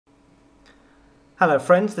Hello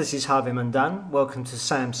friends, this is Harvey Mundan. Welcome to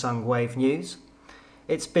Samsung Wave News.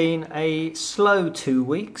 It's been a slow 2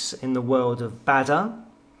 weeks in the world of Bada.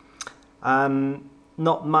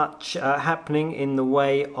 Not much happening in the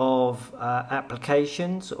way of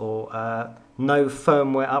applications or no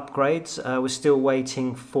firmware upgrades. We're still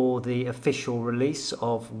waiting for the official release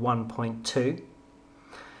of 1.2.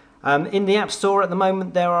 In the App Store at the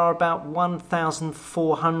moment there are about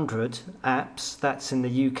 1,400 apps. That's in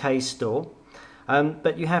the UK store.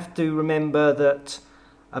 But you have to remember that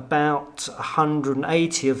about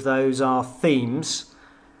 180 of those are themes,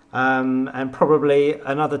 and probably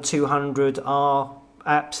another 200 are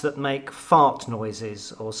apps that make fart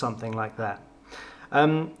noises or something like that.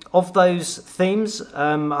 Of those themes,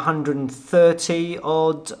 130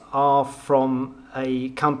 odd are from a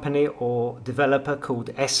company or developer called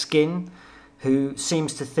Eskin, who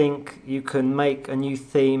seems to think you can make a new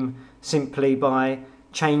theme simply by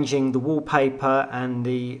changing the wallpaper and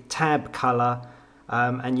the tab color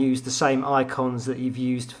and use the same icons that you've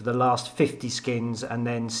used for the last 50 skins and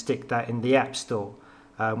then stick that in the App Store,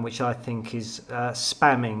 which I think is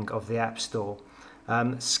spamming of the App Store.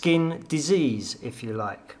 Skin disease, if you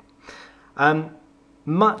like.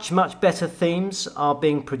 Much better themes are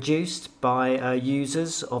being produced by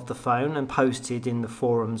users of the phone and posted in the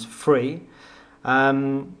forums free.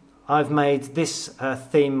 I've made this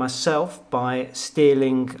theme myself by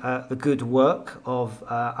stealing the good work of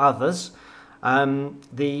others.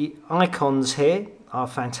 The icons here are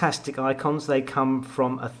fantastic icons. They come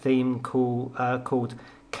from a theme called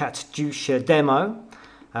Katyusha Demo.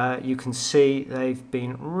 You can see they've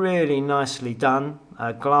been really nicely done.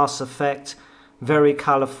 Glass effect, very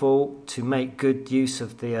colourful to make good use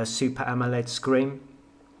of the Super AMOLED screen.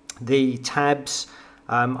 The tabs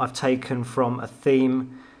I've taken from a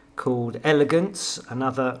theme called Elegance,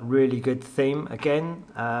 another really good theme. Again,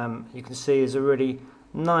 you can see there's a really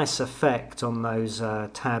nice effect on those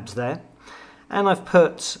tabs there. And I've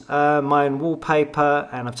put my own wallpaper,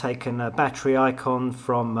 and I've taken a battery icon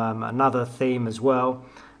from another theme as well,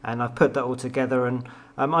 and I've put that all together, and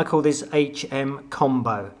I call this HM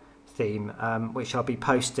Combo theme, which I'll be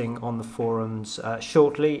posting on the forums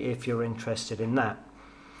shortly if you're interested in that.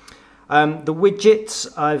 The widgets,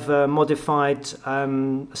 I've modified a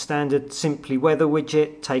standard Simply Weather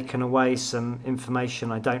widget, taken away some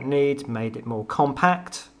information I don't need, made it more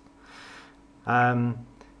compact.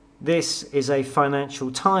 This is a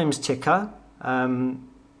Financial Times ticker.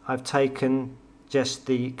 I've taken just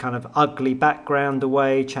the kind of ugly background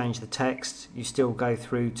away, changed the text. You still go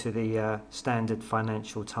through to the standard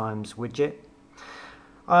Financial Times widget.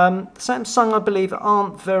 Samsung, I believe,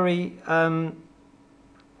 aren't very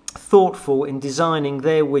thoughtful in designing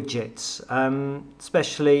their widgets,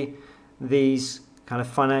 especially these kind of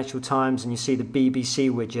Financial Times, and you see the BBC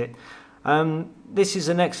widget. This is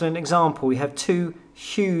an excellent example. We have two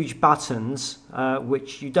huge buttons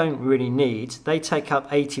which you don't really need. They take up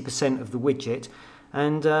 80% of the widget,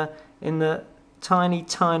 and in the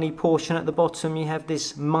tiny portion at the bottom you have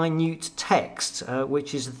this minute text,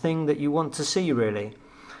 which is the thing that you want to see really.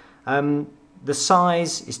 The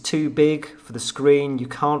size is too big for the screen. You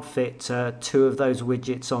can't fit two of those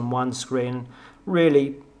widgets on one screen.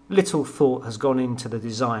 Really, little thought has gone into the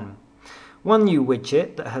design. One new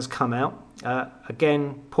widget that has come out,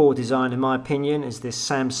 again, poor design in my opinion, is this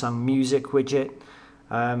Samsung Music widget.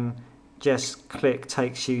 Just click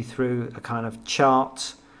takes you through a kind of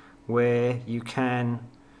chart where you can,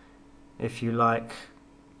 if you like,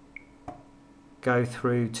 go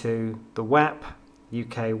through to the WAP,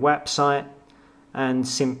 UK WAP site, and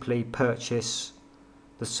simply purchase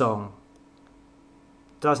the song.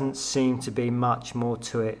 Doesn't seem to be much more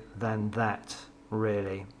to it than that,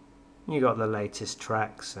 really. You got the latest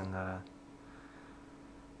tracks and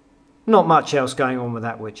not much else going on with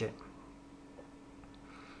that widget.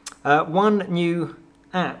 One new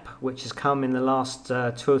app which has come in the last 2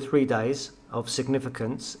 or 3 days of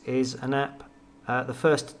significance is an app, the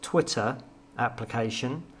first Twitter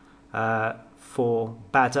application for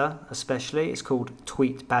Bada especially. It's called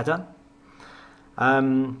Tweet Bada.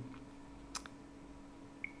 I've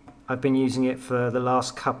been using it for the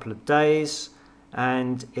last couple of days,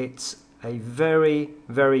 and it's a very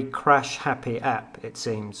crash happy app, it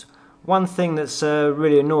seems. One thing that's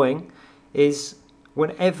really annoying is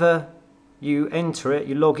whenever you enter it,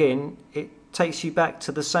 you log in, it takes you back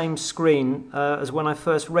to the same screen as when I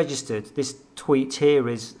first registered. This tweet here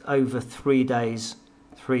is over 3 days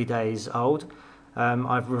old.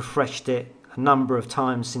 I've refreshed it a number of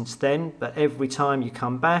times since then, but every time you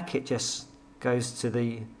come back it just goes to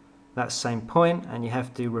that same point, and you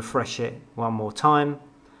have to refresh it one more time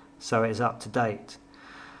so it is up to date.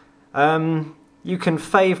 You can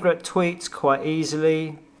favourite tweets quite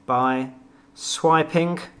easily by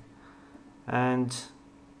swiping and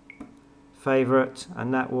favourite,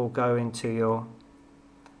 and that will go into your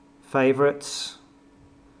favourites,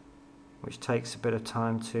 which takes a bit of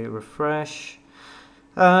time to refresh.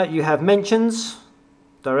 You have mentions,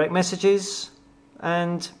 direct messages,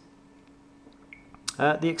 and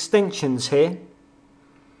the extensions here.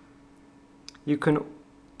 You can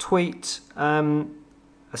tweet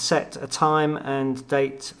set a time and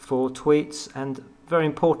date for tweets, and very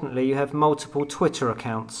importantly you have multiple Twitter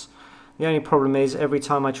accounts. The only problem is every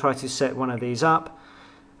time I try to set one of these up,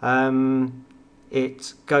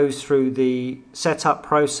 it goes through the setup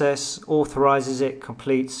process, authorises it,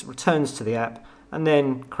 completes, returns to the app, and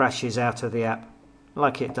then crashes out of the app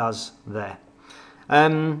like it does there.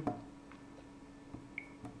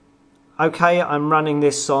 Okay, I'm running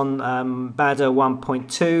this on Bada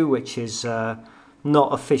 1.2, which is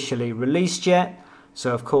not officially released yet,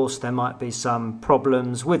 so of course there might be some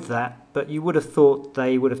problems with that, but you would have thought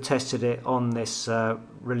they would have tested it on this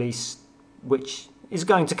release, which is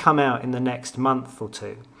going to come out in the next month or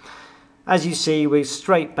two. As you see, we're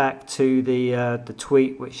straight back to the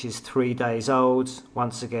tweet, which is 3 days old.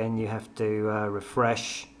 Once again, you have to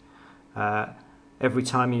refresh. Every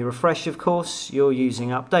time you refresh, of course, you're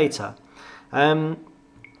using up data.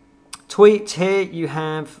 Tweet, here you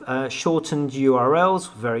have shortened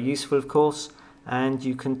URLs, very useful of course, and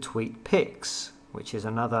you can tweet pics, which is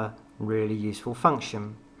another really useful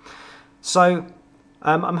function. So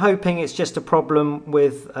I'm hoping it's just a problem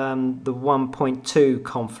with the 1.2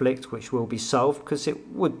 conflict, which will be solved, because it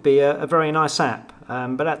would be a very nice app,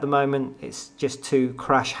 but at the moment it's just too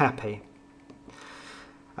crash happy.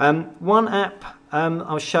 One app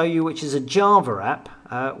I'll show you, which is a Java app,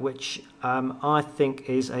 which I think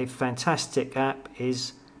is a fantastic app,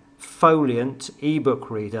 is Foliant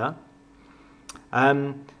ebook reader.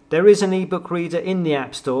 There is an ebook reader in the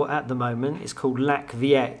App Store at the moment. It's called Lac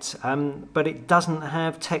Viet, but it doesn't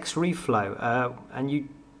have text reflow, and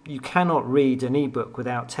you cannot read an ebook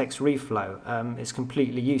without text reflow. It's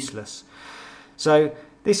completely useless. So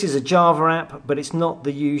this is a Java app, but it's not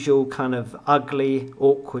the usual kind of ugly,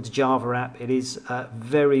 awkward Java app. It is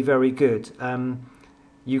very, very good.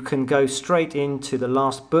 You can go straight into the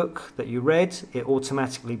last book that you read. It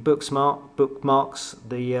automatically bookmarks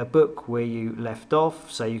the book where you left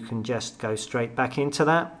off, so you can just go straight back into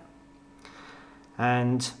that.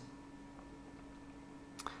 And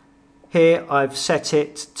here I've set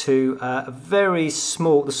it to a very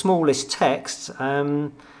small, the smallest text,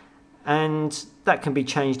 and that can be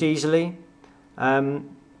changed easily.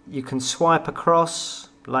 You can swipe across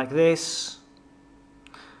like this,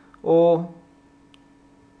 or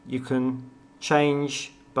you can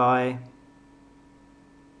change by,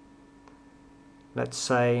 let's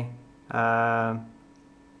say, up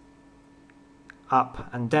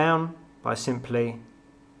and down by simply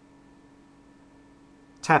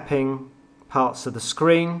tapping parts of the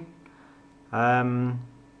screen. Side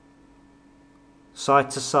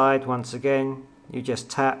to side, once again, you just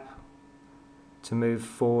tap to move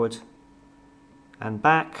forward and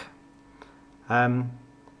back.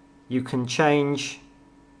 You can change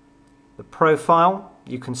the profile.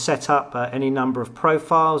 You can set up any number of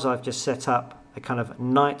profiles. I've just set up a kind of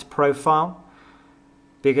night profile,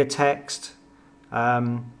 bigger text,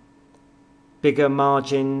 bigger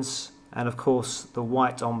margins, and of course the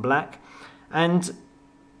white on black. And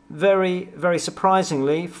very, very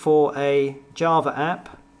surprisingly, for a Java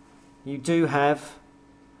app, you do have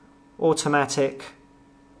automatic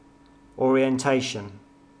orientation.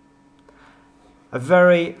 A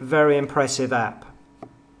very, very impressive app.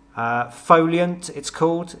 Foliant, it's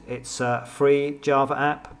called. It's a free Java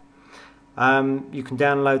app. You can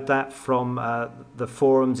download that from the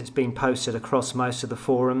forums. It's been posted across most of the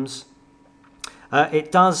forums.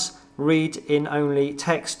 It does read in only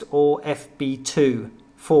text or FB2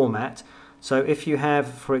 format. So if you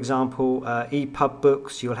have, for example, EPUB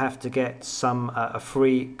books, you'll have to get a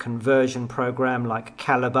free conversion program like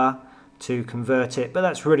Calibre to convert it, but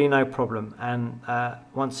that's really no problem. And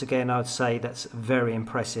once again, I would say that's a very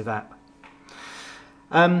impressive app.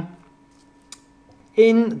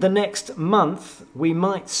 In the next month, we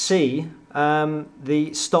might see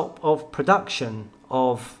the stop of production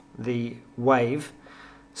of the Wave.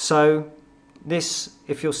 So this,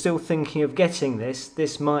 if you're still thinking of getting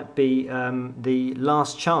this might be the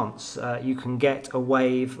last chance you can get a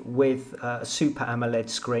Wave with a Super AMOLED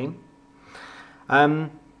screen.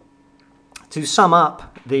 To sum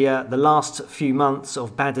up the last few months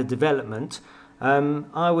of Bada development,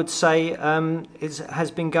 I would say it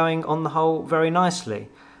has been going on the whole very nicely.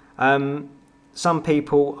 Some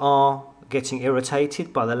people are getting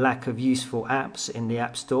irritated by the lack of useful apps in the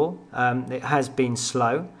App Store. It has been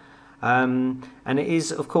slow. And it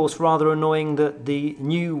is, of course, rather annoying that the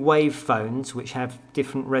new Wave phones, which have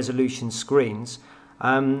different resolution screens,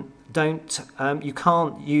 you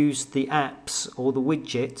can't use the apps or the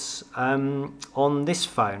widgets on this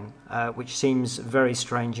phone, which seems very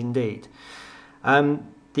strange indeed.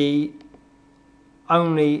 The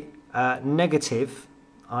only negative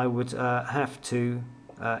I would have to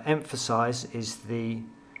emphasize is the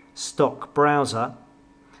stock browser,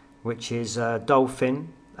 which is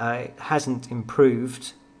Dolphin. It hasn't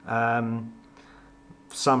improved. For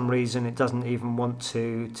some reason it doesn't even want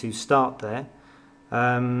to start there.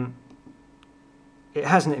 It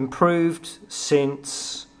hasn't improved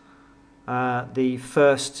since the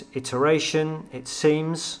first iteration, it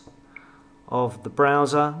seems, of the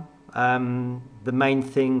browser. The main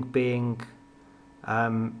thing being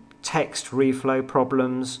text reflow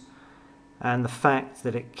problems, and the fact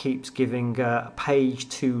that it keeps giving page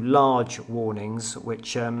too large warnings,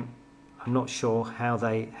 which I'm not sure how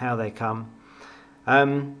they come.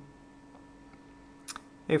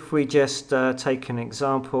 If we just take an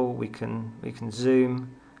example, we can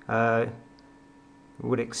zoom.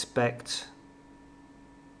 Would expect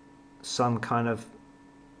some kind of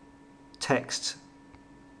text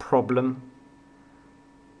problem.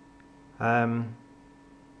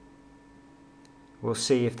 We'll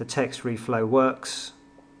see if the text reflow works.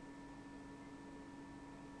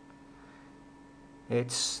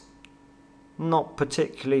 It's not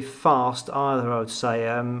particularly fast either, I would say.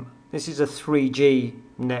 This is a 3G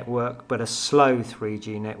network, but a slow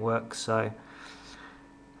 3G network. So,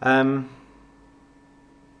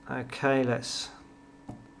 okay,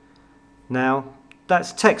 now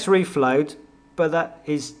that's text reflowed, but that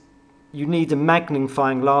is, you need a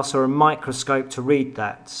magnifying glass or a microscope to read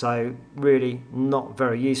that, so really not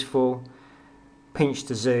very useful. Pinch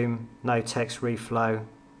to zoom, no text reflow,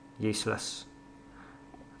 useless.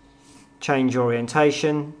 Change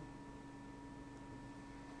orientation.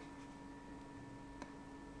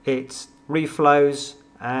 It reflows,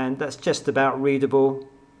 and that's just about readable,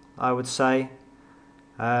 I would say.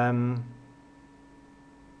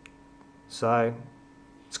 So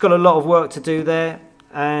it's got a lot of work to do there,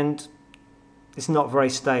 and it's not very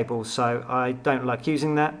stable, so I don't like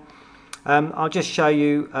using that. I'll just show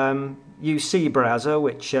you UC browser,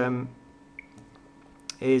 which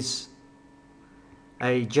is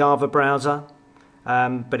a Java browser,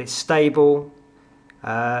 but it's stable.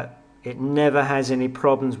 It never has any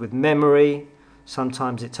problems with memory.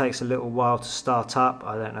 Sometimes it takes a little while to start up.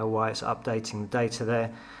 I don't know why it's updating the data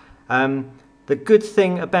there. The good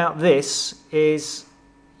thing about this is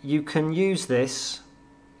you can use this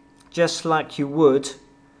just like you would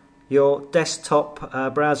your desktop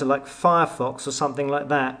browser like Firefox or something like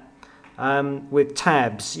that, with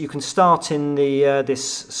tabs. You can start in the this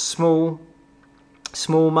small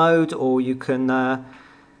mode, or you can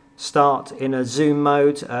start in a zoom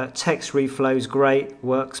mode. Text reflow is great,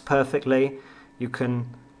 works perfectly. You can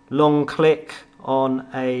long click on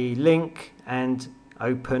a link and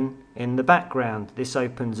open in the background. This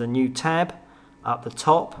opens a new tab up the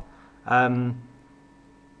top.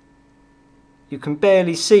 You can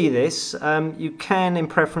barely see this. You can, in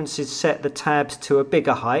preferences, set the tabs to a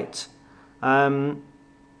bigger height. Open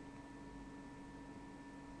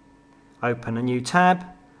a new tab.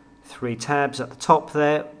 3 tabs at the top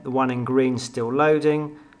there. The one in green still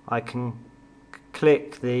loading. I can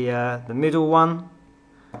click the middle one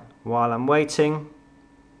while I'm waiting.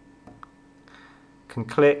 Can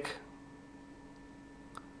click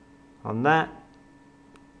on that.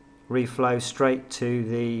 Reflow straight to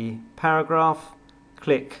the paragraph.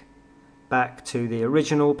 Click back to the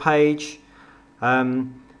original page.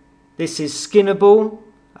 This is skinnable.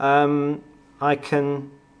 I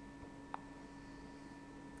can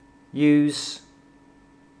use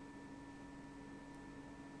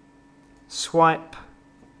swipe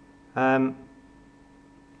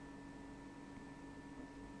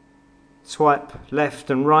left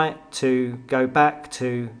and right to go back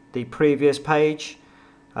to the previous page.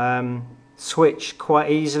 Switch quite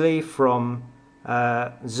easily from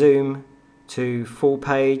zoom to full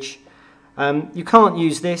page. You can't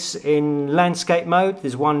use this in landscape mode.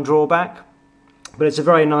 There's one drawback, but it's a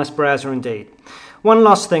very nice browser indeed. One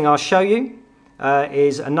last thing I'll show you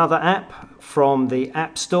is another app from the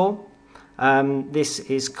App Store. This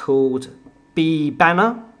is called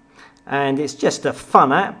Bada, and it's just a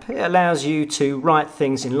fun app. It allows you to write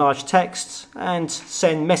things in large texts and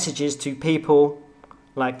send messages to people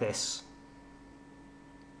like this.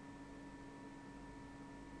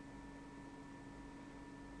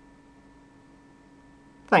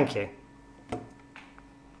 Thank you.